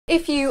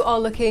If you are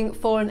looking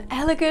for an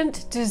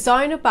elegant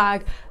designer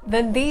bag,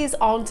 then these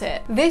aren't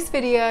it. This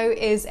video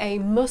is a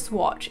must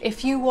watch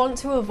if you want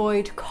to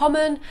avoid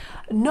common,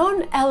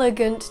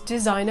 non-elegant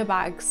designer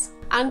bags.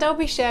 And I'll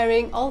be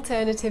sharing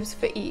alternatives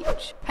for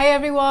each. Hey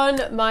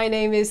everyone, my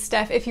name is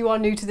Steph. If you are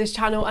new to this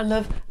channel and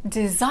love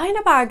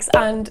designer bags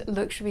and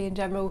luxury in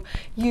general,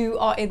 you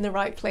are in the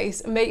right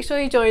place. Make sure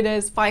you join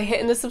us by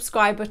hitting the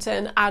subscribe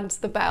button and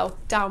the bell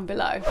down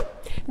below.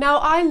 Now,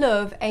 I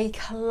love a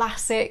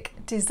classic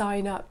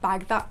designer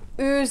bag that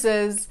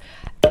oozes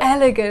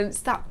elegance,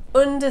 that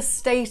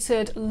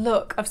understated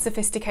look of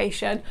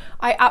sophistication.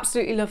 I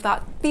absolutely love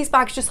that. These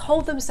bags just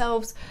hold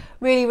themselves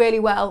really, really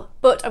well,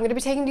 but I'm going to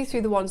be taking you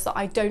through the ones that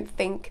I don't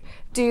think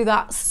do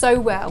that so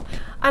well.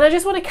 And I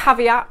just want to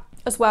caveat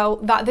as well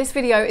that this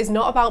video is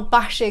not about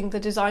bashing the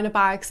designer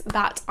bags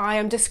that I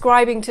am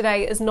describing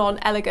today as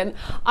non-elegant.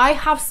 I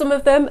have some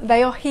of them,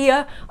 they are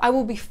here, I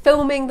will be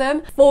filming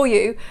them for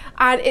you,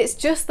 and it's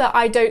just that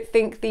I don't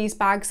think these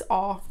bags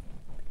are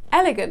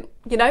elegant.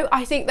 You know,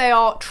 I think they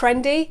are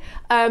trendy,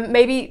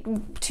 maybe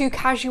too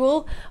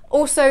casual,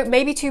 also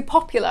maybe too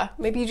popular.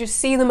 Maybe you just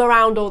see them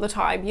around all the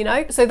time, you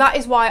know? So that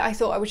is why I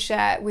thought I would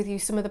share with you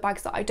some of the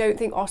bags that I don't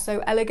think are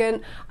so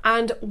elegant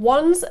and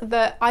ones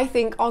that I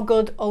think are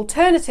good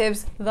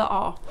alternatives that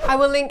are. I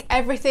will link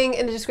everything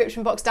in the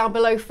description box down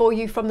below for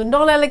you, from the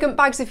non-elegant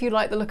bags if you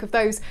like the look of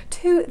those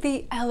to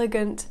the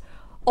elegant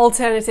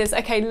alternatives.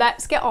 Okay,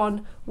 let's get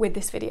on with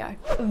this video.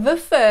 The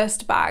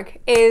first bag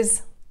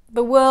is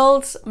the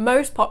world's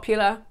most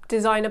popular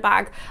designer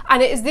bag,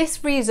 and it is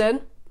this reason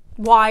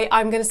why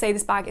I'm going to say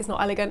this bag is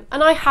not elegant.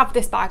 And I have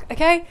this bag,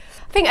 okay?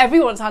 I think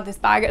everyone's had this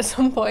bag at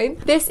some point.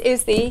 This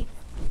is the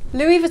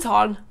Louis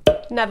Vuitton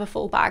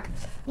Neverfull bag.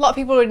 A lot of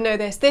people already know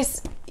this.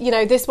 This, you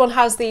know, this one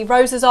has the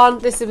roses on.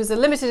 This was a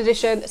limited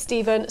edition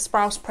Stephen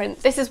Sprouse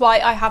print. This is why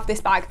I have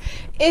this bag.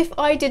 If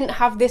I didn't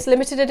have this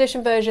limited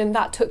edition version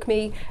that took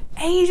me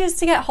ages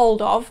to get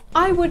hold of,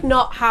 I would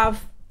not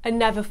have a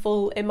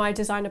Neverfull in my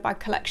designer bag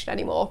collection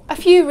anymore. A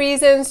few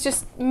reasons,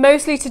 just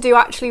mostly to do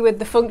actually with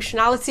the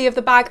functionality of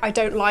the bag I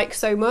don't like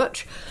so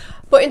much.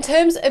 But in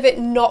terms of it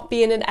not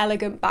being an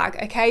elegant bag,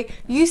 okay,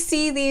 you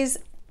see these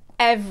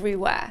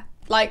everywhere.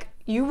 Like,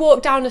 you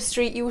walk down the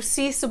street, you will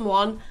see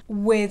someone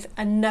with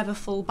a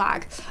Neverfull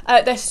bag.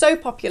 They're so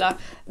popular.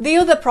 The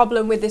other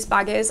problem with this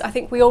bag is, I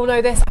think we all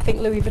know this, I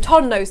think Louis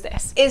Vuitton knows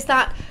this, is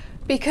that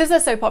because they're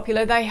so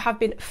popular, they have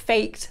been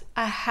faked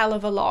a hell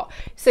of a lot.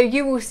 So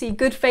you will see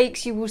good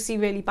fakes, you will see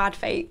really bad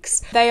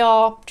fakes. They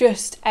are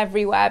just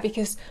everywhere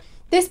because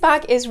this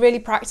bag is really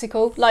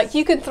practical. Like,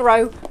 you can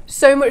throw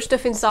so much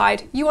stuff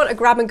inside. You want a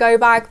grab and go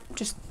bag,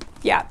 just,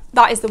 yeah,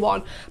 that is the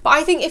one. But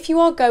I think if you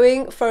are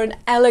going for an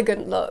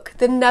elegant look,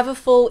 the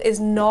Neverfull is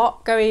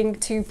not going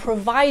to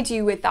provide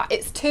you with that.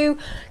 It's too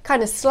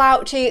kind of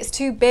slouchy, it's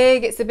too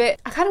big, it's a bit,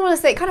 I kind of want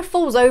to say it kind of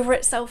falls over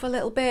itself a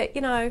little bit,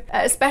 you know,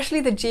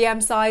 especially the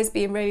GM size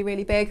being really,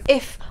 really big.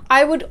 If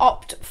I would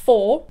opt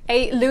for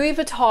a Louis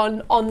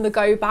Vuitton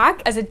OnTheGo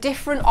bag as a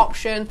different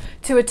option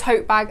to a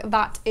tote bag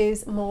that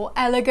is more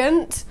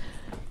elegant,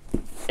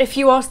 if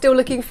you are still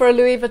looking for a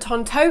Louis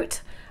Vuitton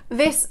tote,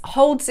 this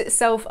holds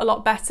itself a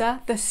lot better.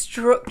 The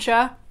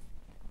structure,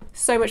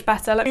 so much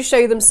better. Let me show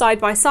you them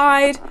side by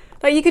side.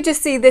 Like, you could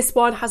just see this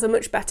one has a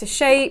much better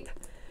shape.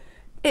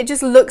 It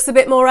just looks a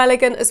bit more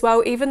elegant as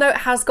well, even though it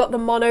has got the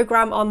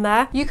monogram on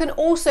there. You can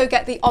also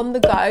get the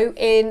OnTheGo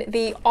in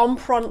the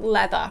Marmont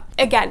leather.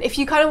 Again, if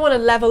you kind of want to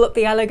level up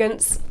the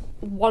elegance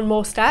one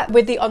more step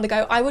with the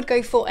OnTheGo, I would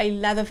go for a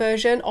leather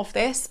version of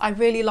this. I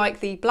really like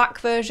the black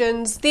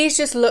versions. These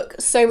just look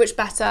so much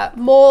better,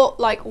 more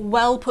like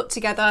well put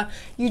together.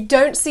 You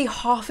don't see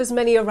half as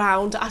many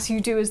around as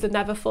you do as the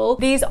Neverfull.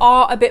 These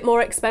are a bit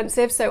more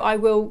expensive, so I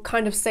will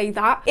kind of say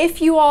that. If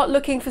you are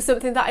looking for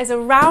something that is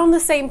around the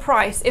same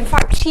price, in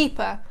fact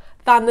cheaper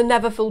than the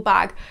Neverfull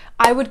bag,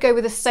 I would go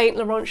with a Saint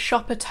Laurent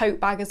shopper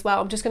tote bag as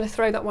well. I'm just going to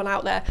throw that one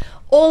out there.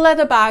 All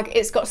leather bag,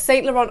 it's got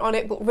Saint Laurent on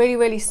it, but really,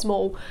 really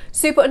small.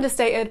 Super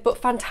understated, but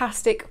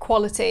fantastic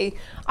quality.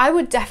 I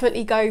would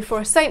definitely go for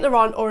a Saint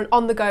Laurent or an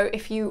OnTheGo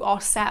if you are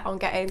set on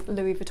getting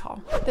Louis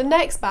Vuitton. The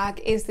next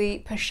bag is the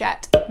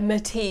Pochette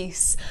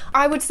Metis.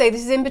 I would say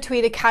this is in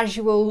between a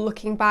casual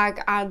looking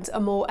bag and a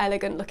more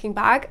elegant looking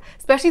bag,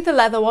 especially the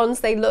leather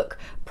ones. They look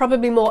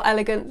probably more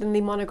elegant than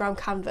the monogram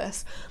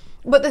canvas.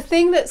 But the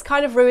thing that's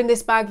kind of ruined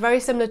this bag, very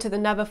similar to the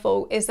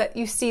Neverfull, is that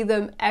you see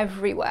them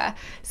everywhere.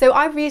 So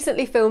I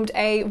recently filmed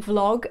a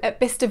vlog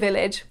at Bicester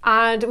Village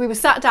and we were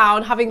sat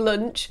down having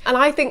lunch, and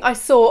I think I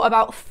saw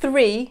about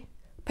 3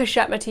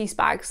 Pochette Metis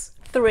bags.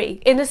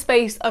 3 in the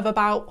space of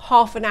about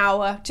half an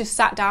hour, just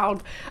sat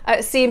down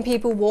seeing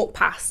people walk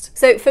past.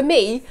 So for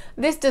me,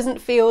 this doesn't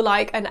feel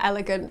like an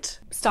elegant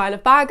style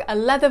of bag. A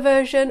leather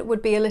version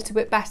would be a little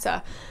bit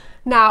better.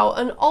 Now,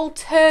 an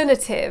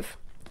alternative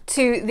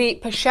to the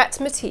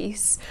Pochette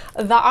Metis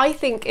that I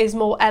think is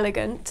more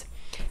elegant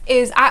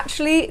is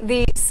actually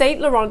the Saint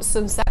Laurent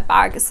Sunset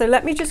bag. So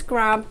let me just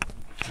grab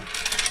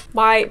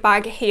my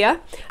bag here.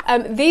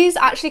 These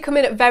actually come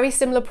in at very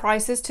similar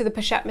prices to the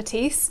Pochette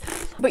Metis,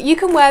 but you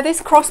can wear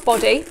this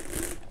crossbody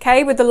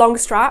okay, with the long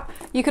strap.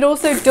 You could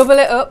also double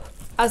it up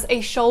as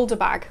a shoulder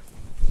bag.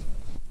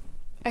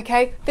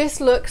 Okay, this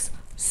looks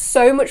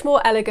so much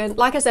more elegant.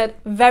 Like I said,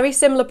 very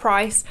similar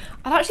price.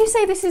 I'd actually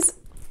say this is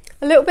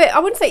a little bit, I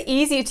wouldn't say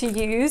easier to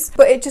use,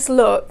 but it just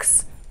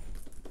looks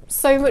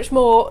so much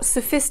more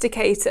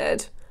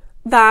sophisticated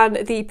than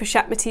the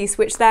Pochette Metis,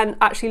 which then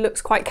actually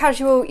looks quite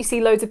casual. You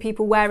see loads of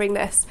people wearing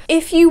this.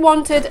 If you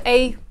wanted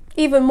a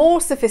even more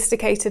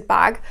sophisticated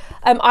bag,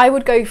 I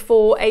would go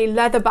for a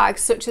leather bag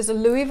such as a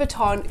Louis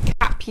Vuitton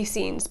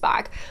Capucines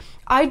bag.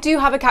 I do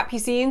have a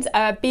Capucines,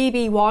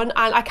 BB1,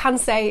 and I can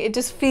say it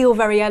does feel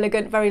very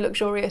elegant, very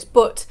luxurious,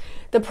 but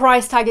the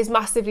price tag is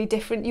massively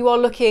different. You are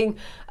looking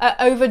at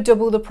over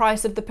double the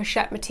price of the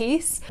Pochette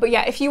Metis. But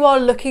yeah, if you are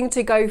looking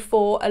to go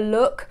for a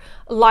look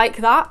like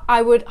that,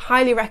 I would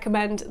highly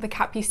recommend the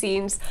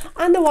Capucines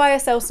and the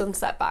YSL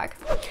Sunset bag.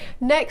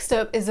 Next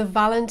up is a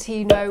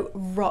Valentino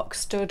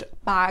Rockstud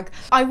bag.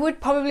 I would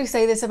probably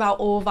say this about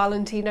all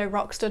Valentino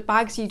Rockstud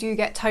bags. You do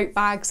get tote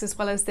bags as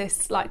well as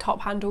this like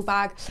top handle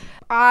bag.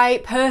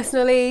 I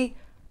personally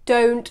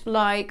don't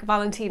like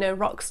Valentino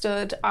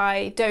Rockstud.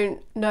 I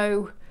don't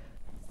know,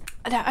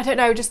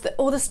 just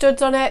all the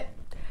studs on it.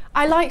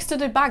 I like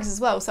studded bags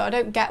as well, so I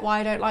don't get why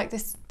I don't like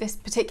this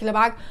particular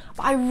bag,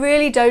 but I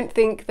really don't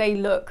think they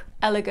look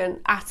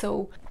elegant at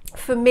all.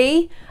 For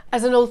me,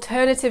 as an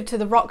alternative to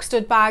the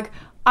Rockstud bag,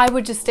 I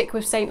would just stick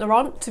with Saint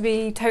Laurent, to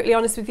be totally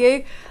honest with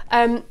you.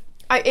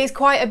 It's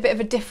quite a bit of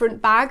a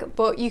different bag,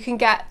 but you can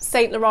get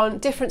Saint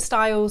Laurent, different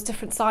styles,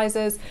 different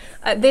sizes.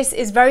 This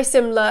is very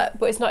similar,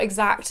 but it's not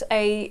exact,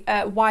 a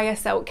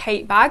YSL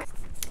Kate bag.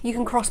 You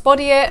can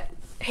crossbody it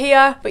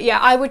here, but yeah,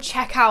 I would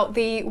check out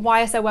the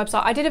YSL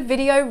website. I did a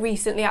video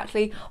recently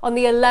actually on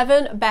the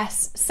 11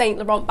 best Saint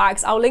Laurent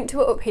bags. I'll link to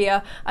it up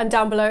here and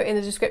down below in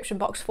the description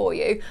box for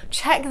you.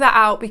 Check that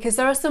out because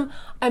there are some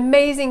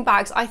amazing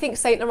bags. I think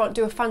Saint Laurent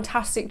do a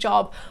fantastic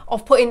job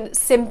of putting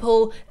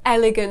simple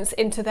elegance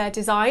into their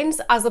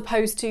designs as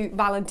opposed to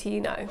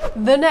Valentino.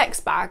 The next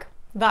bag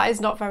that is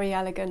not very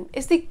elegant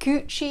is the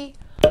Gucci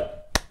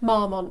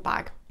Marmont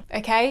bag.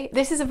 Okay,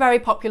 this is a very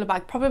popular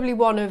bag, probably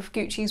one of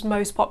Gucci's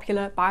most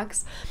popular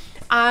bags.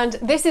 And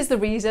this is the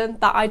reason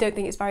that I don't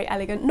think it's very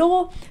elegant,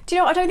 nor, do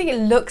you know, I don't think it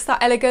looks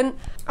that elegant.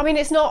 I mean,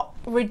 it's not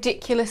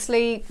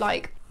ridiculously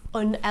like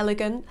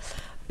unelegant,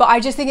 but I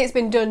just think it's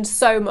been done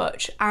so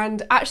much.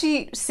 And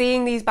actually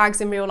seeing these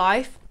bags in real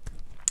life,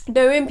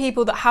 knowing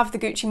people that have the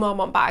Gucci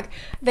Marmont bag,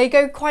 they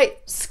go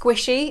quite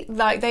squishy,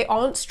 like they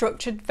aren't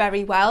structured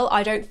very well,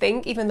 I don't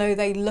think, even though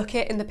they look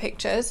it in the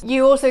pictures.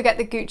 You also get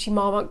the Gucci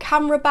Marmont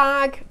camera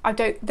bag.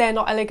 They're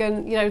not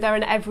elegant, you know, they're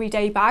an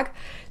everyday bag.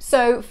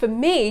 So for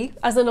me,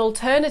 as an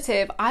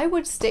alternative, I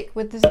would stick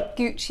with the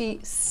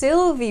Gucci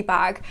Sylvie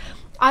bag.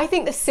 I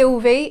think the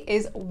Sylvie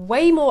is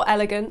way more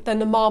elegant than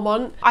the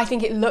Marmont. I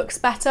think it looks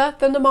better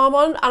than the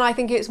Marmont and I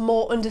think it's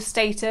more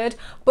understated,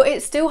 but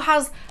it still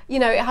has, you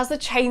know, it has the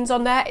chains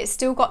on there. It's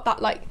still got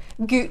that like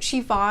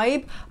Gucci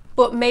vibe,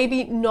 but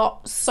maybe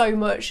not so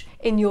much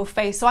in your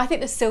face. So I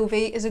think the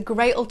Sylvie is a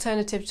great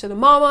alternative to the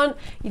Marmont.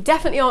 You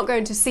definitely aren't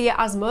going to see it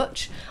as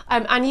much,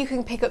 and you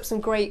can pick up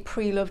some great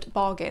pre-loved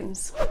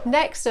bargains.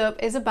 Next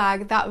up is a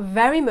bag that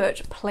very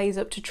much plays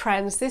up to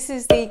trends. This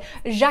is the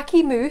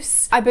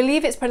Jacquemus. I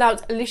believe it's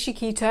pronounced Le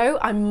Chiquito.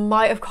 I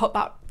might have got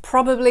that,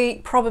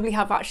 probably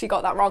have actually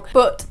got that wrong,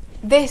 but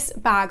this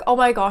bag, oh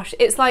my gosh,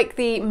 it's like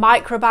the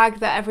micro bag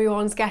that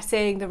everyone's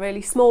getting, the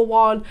really small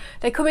one.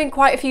 They come in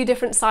quite a few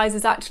different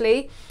sizes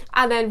actually.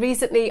 And then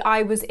recently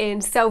I was in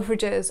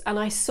Selfridges and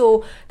I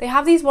saw they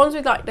have these ones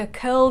with like the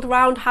curled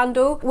round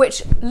handle,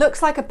 which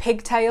looks like a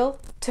pigtail,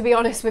 to be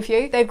honest with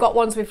you. They've got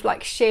ones with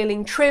like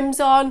shearling trims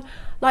on.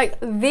 Like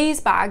these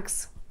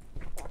bags,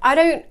 I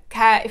don't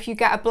care if you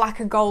get a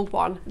black and gold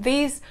one.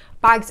 These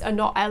bags are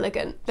not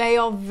elegant. They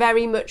are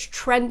very much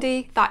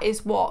trendy. That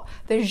is what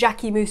the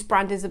Jacquemus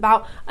brand is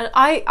about. And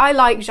I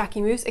like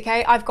Jacquemus,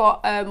 okay? I've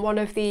got one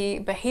of the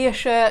Bahia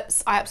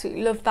shirts. I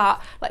absolutely love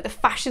that. Like the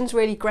fashion's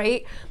really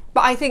great.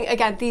 But I think,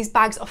 again, these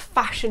bags are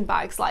fashion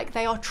bags, like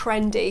they are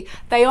trendy.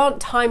 They aren't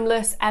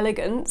timeless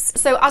elegance.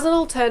 So as an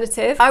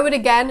alternative, I would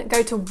again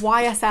go to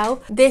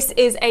YSL. This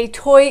is a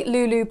toy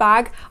Lulu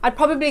bag. I'd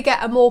probably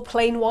get a more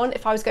plain one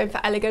if I was going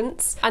for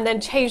elegance and then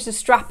change the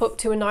strap up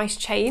to a nice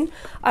chain.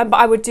 But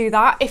I would do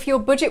that if your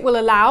budget will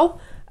allow.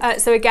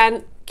 So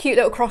again, cute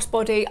little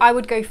crossbody. I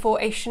would go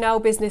for a Chanel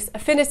Business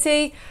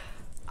Affinity.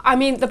 I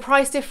mean, the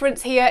price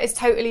difference here is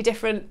totally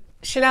different.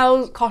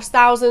 Chanel cost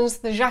thousands,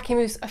 the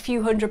Jacquemus a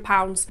few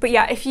 £100s. But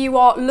yeah, if you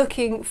are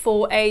looking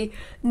for a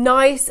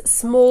nice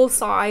small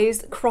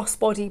size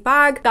crossbody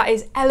bag that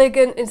is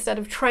elegant instead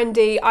of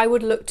trendy, I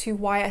would look to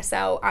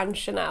YSL and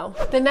Chanel.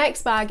 The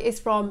next bag is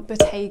from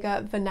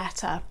Bottega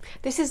Veneta.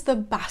 This is the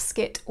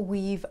basket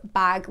weave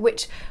bag,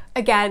 which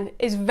again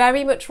is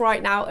very much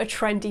right now a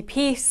trendy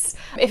piece.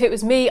 If it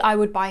was me, I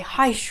would buy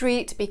high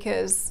street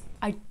because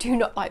I do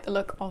not like the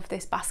look of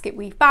this basket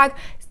weave bag.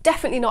 It's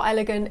definitely not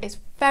elegant. It's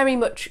very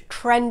much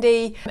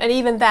trendy, and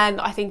even then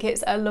I think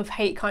it's a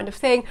love-hate kind of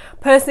thing.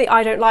 Personally,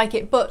 I don't like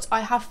it, but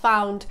I have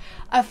found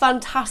a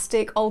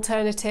fantastic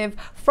alternative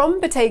from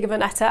Bottega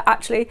Veneta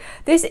actually.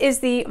 This is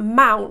the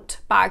Mount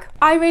bag.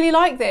 I really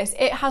like this.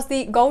 It has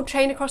the gold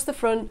chain across the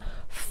front,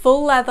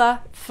 full leather,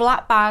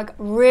 flat bag,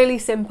 really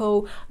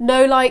simple,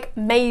 no like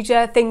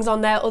major things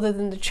on there other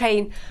than the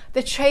chain.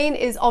 The chain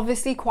is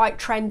obviously quite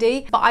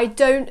trendy, but I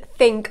don't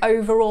think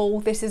overall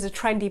this is a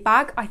trendy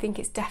bag. I think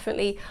it's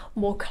definitely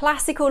more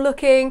classical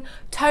looking,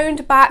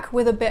 toned back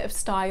with a bit of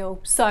style.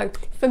 So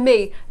for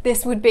me,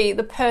 this would be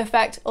the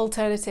perfect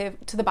alternative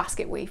to the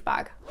basket weave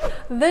bag.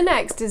 The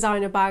next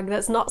designer bag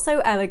that's not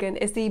so elegant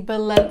is the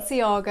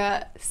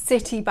Balenciaga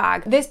City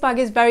bag. This bag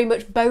is very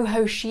much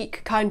boho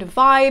chic kind of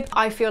vibe.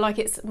 I feel like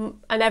it's an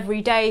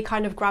everyday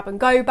kind of grab and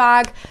go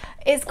bag.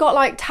 It's got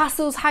like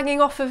tassels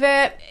hanging off of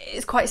it.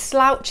 It's quite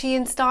slouchy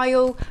in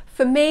style.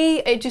 For me,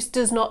 it just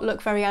does not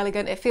look very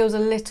elegant. It feels a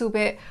little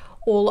bit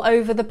all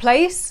over the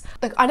place.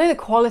 Like, I know the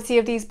quality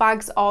of these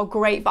bags are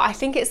great, but I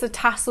think it's the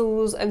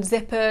tassels and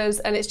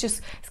zippers, and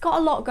it's got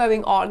a lot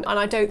going on, and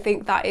I don't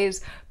think that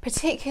is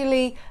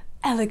particularly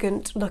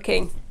elegant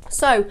looking.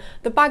 So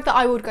the bag that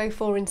I would go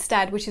for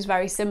instead, which is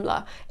very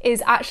similar,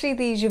 is actually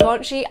the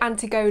Givenchy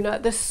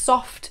Antigona, the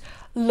soft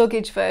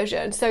luggage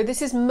version. So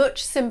this is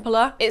much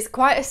simpler. It's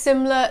quite a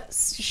similar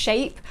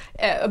shape,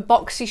 a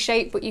boxy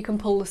shape, but you can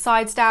pull the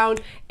sides down.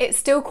 It's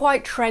still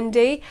quite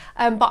trendy,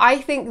 but I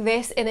think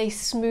this in a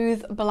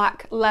smooth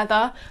black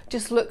leather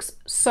just looks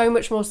so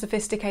much more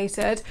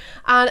sophisticated.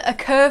 And a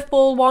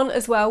curveball one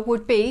as well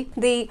would be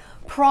the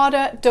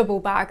Prada double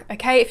bag.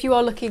 Okay, if you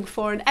are looking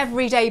for an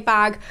everyday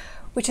bag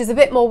which is a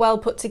bit more well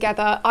put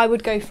together, I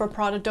would go for a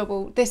Prada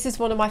double. This is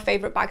one of my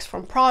favorite bags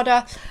from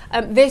Prada.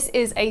 This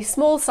is a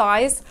small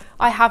size.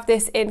 I have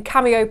this in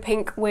cameo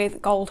pink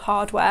with gold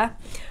hardware,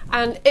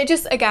 and it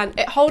just, again,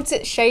 it holds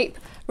its shape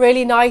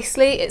really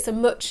nicely. It's a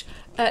much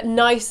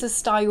nicer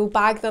style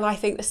bag than I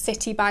think the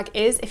City bag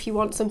is if you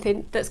want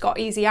something that's got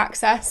easy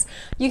access.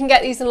 You can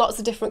get these in lots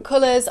of different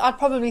colours. I'd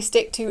probably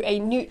stick to a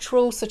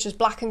neutral such as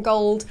black and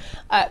gold,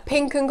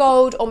 pink and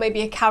gold, or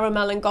maybe a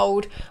caramel and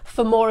gold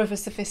for more of a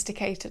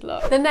sophisticated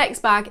look. The next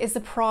bag is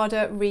the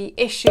Prada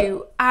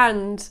Re-Issue,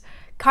 and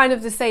kind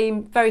of the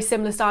same, very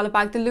similar style of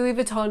bag, the Louis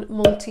Vuitton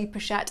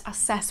multi-pochette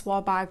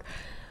accessoire bag.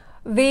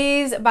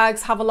 These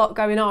bags have a lot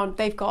going on.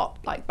 They've got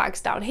like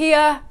bags down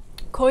here,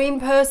 coin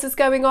purses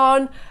going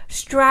on,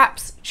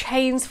 straps,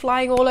 chains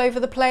flying all over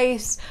the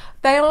place.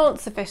 They aren't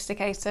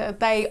sophisticated,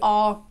 they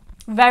are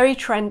very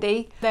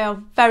trendy. They are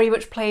very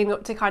much playing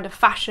up to kind of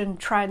fashion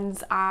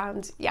trends,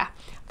 and yeah,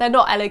 they're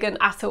not elegant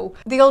at all.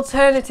 The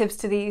alternatives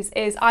to these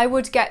is I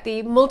would get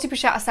the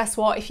multi-pochette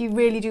accessoire if you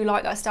really do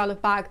like that style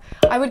of bag.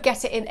 I would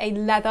get it in a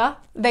leather.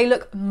 They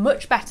look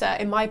much better,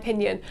 in my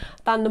opinion,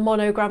 than the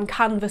monogram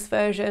canvas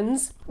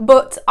versions.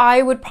 But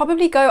I would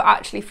probably go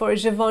actually for a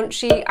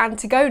Givenchy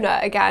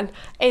Antigona again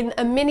in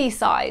a mini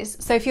size.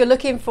 So if you're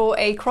looking for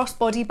a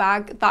crossbody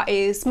bag that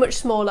is much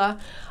smaller,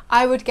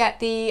 I would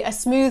get a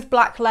smooth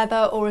black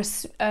leather or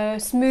a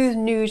smooth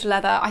nude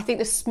leather. I think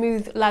the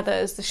smooth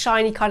leathers, the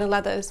shiny kind of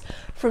leathers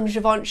from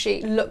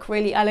Givenchy look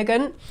really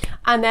elegant.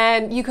 And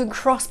then you can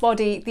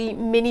crossbody the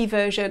mini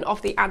version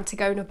of the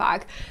Antigona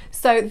bag.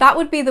 So that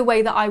would be the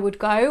way that I would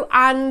go.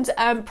 And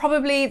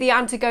probably the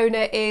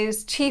Antigona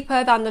is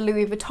cheaper than the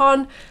Louis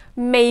Vuitton,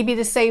 maybe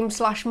the same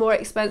 / more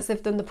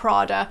expensive than the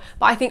Prada.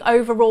 But I think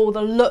overall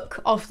the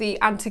look of the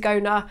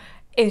Antigona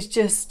is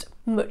just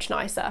much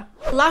nicer.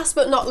 Last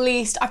but not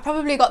least, I've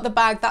probably got the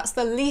bag that's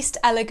the least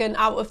elegant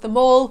out of them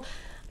all,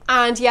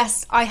 and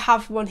yes, I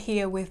have one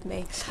here with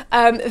me.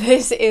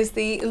 This is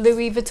the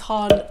Louis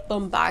Vuitton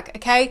Bumbag.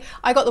 Okay,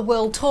 I got the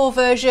World Tour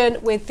version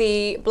with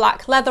the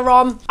black leather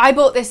on. I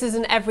bought this as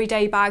an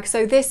everyday bag,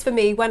 so this for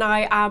me when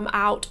I am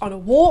out on a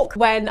walk,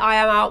 when I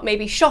am out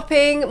maybe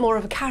shopping, more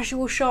of a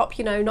casual shop,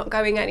 you know, not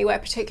going anywhere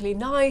particularly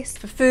nice,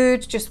 for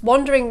food, just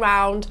wandering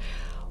around,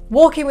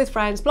 walking with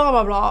friends, blah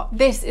blah blah.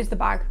 This is the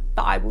bag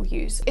that I will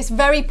use. It's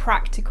very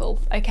practical,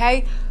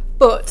 okay,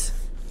 but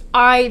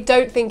I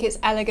don't think it's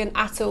elegant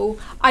at all.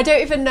 I don't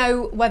even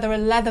know whether a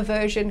leather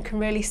version can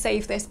really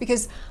save this,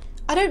 because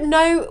I don't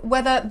know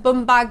whether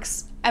bum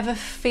bags ever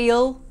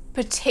feel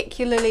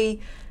particularly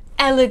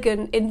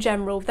elegant in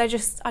general. They're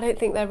just, I don't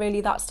think they're really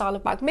that style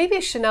of bag. Maybe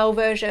a Chanel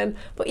version,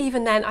 but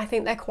even then I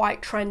think they're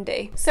quite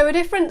trendy. So a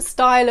different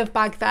style of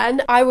bag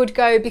then, I would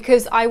go,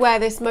 because I wear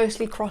this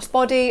mostly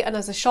crossbody and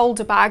as a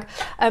shoulder bag,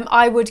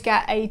 I would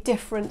get a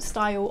different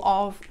style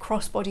of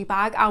crossbody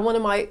bag. And one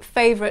of my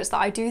favorites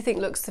that I do think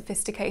looks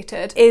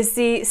sophisticated is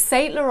the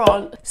Saint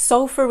Laurent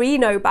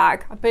Solferino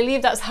bag. I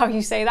believe that's how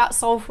you say that,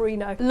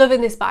 Solferino. Loving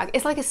this bag.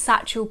 It's like a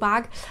satchel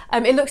bag.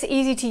 It looks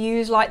easy to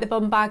use like the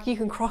bum bag. You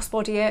can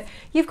crossbody it.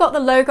 You've got got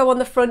the logo on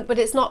the front, but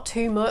it's not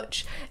too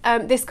much.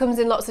 This comes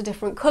in lots of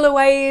different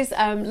colorways,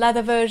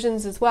 leather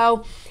versions as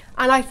well.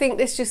 And I think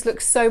this just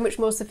looks so much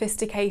more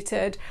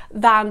sophisticated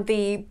than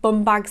the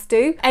bum bags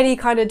do. Any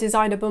kind of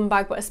designer bum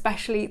bag, but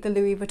especially the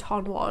Louis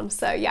Vuitton one.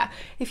 So yeah,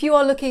 if you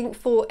are looking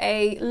for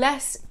a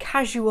less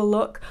casual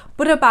look,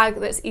 but a bag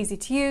that's easy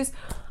to use,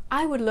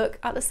 I would look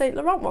at the Saint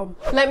Laurent one.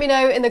 Let me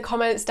know in the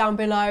comments down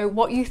below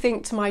what you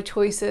think to my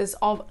choices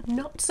of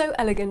not so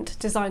elegant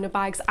designer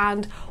bags,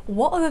 and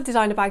what other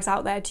designer bags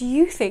out there do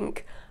you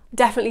think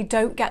definitely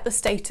don't get the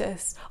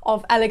status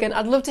of elegant.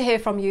 I'd love to hear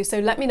from you, so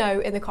let me know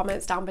in the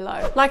comments down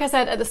below. Like I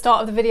said at the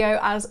start of the video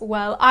as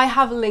well, I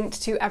have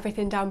linked to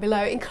everything down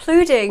below,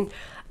 including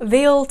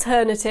the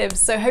alternatives,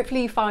 so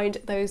hopefully you find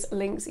those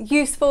links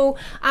useful.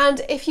 And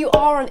if you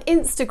are on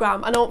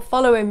Instagram and aren't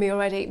following me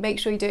already, make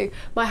sure you do.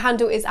 My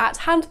handle is at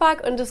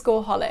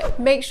handbag_holic.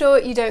 Make sure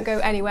you don't go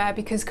anywhere,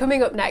 because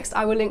coming up next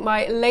I will link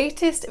my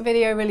latest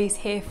video release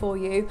here for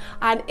you,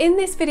 and in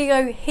this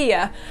video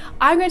here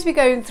I'm going to be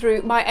going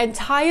through my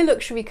entire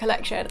luxury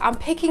collection and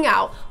picking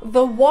out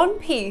the one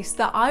piece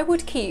that I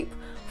would keep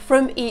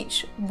from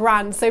each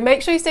brand. So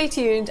make sure you stay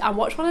tuned and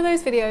watch one of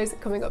those videos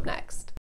coming up next.